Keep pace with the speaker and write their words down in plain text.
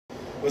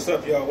What's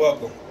up, y'all?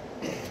 Welcome.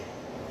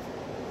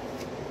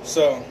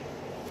 So,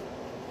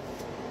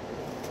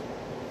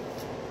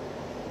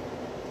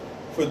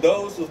 for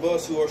those of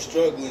us who are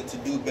struggling to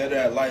do better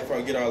at life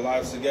or get our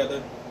lives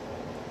together,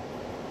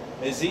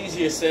 it's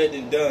easier said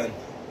than done,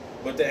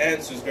 but the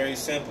answer is very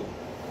simple.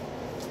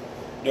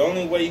 The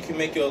only way you can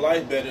make your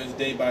life better is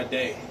day by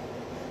day.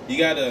 You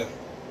gotta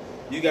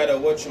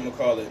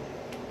whatchamacallit,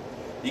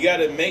 you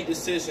gotta make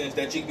decisions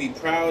that you can be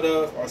proud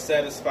of or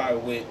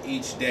satisfied with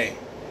each day.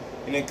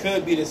 And it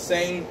could be the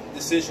same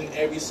decision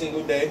every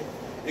single day.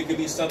 It could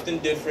be something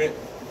different.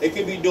 It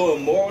could be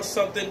doing more of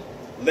something,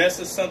 less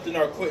of something,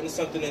 or quitting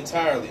something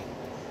entirely.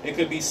 It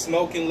could be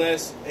smoking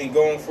less and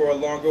going for a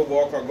longer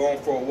walk, or going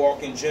for a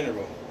walk in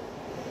general.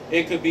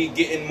 It could be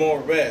getting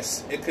more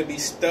rest. It could be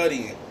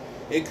studying.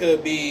 It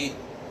could be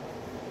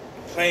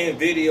playing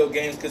video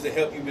games because it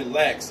helps you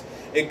relax.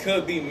 It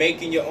could be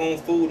making your own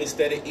food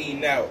instead of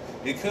eating out.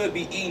 It could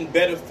be eating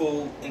better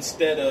food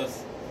instead of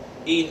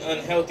eating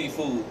unhealthy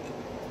food.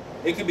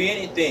 It could be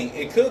anything.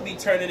 It could be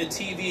turning the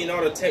TV and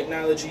all the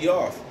technology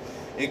off.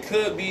 It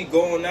could be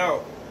going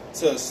out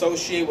to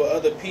associate with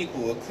other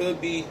people. It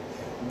could be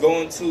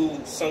going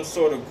to some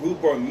sort of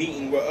group or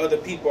meeting where other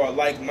people are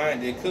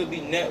like-minded. It could be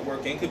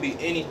networking. It could be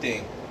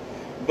anything.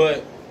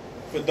 But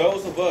for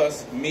those of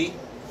us, me,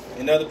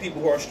 and other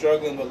people who are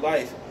struggling with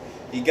life,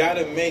 you got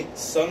to make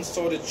some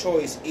sort of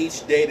choice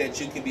each day that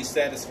you can be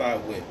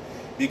satisfied with.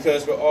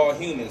 Because we're all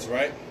humans,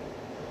 right?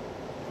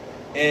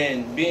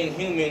 And being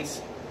humans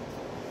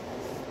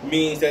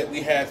means that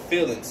we have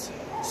feelings.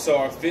 So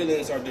our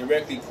feelings are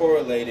directly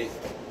correlated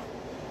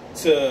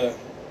to,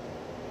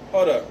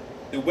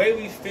 the way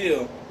we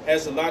feel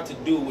has a lot to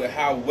do with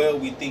how well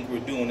we think we're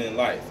doing in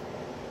life.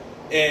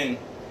 And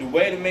the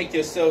way to make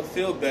yourself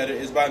feel better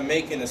is by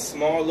making a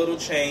small little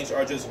change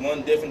or just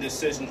one different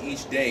decision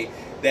each day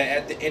that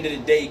at the end of the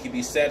day you can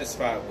be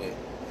satisfied with.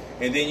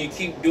 And then you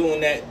keep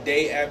doing that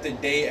day after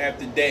day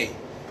after day.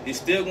 It's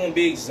still going to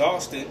be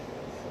exhausting,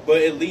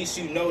 but at least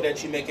you know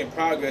that you're making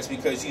progress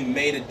because you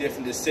made a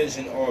different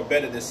decision or a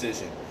better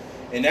decision.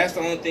 And that's the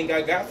only thing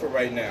I got for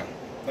right now.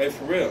 Like,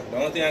 for real. The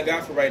only thing I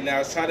got for right now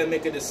is try to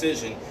make a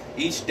decision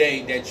each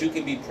day that you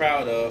can be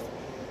proud of,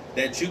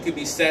 that you can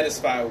be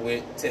satisfied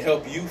with, to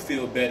help you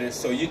feel better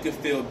so you can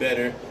feel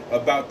better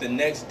about the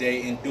next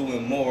day and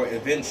doing more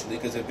eventually.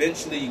 Because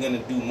eventually you're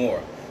going to do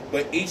more.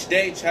 But each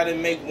day, try to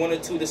make one or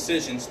two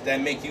decisions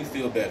that make you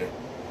feel better.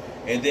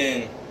 And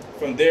then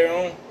from there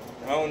on,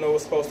 I don't know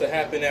what's supposed to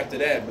happen after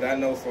that, but I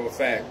know for a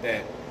fact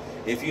that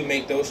if you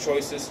make those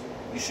choices,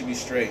 you should be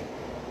straight.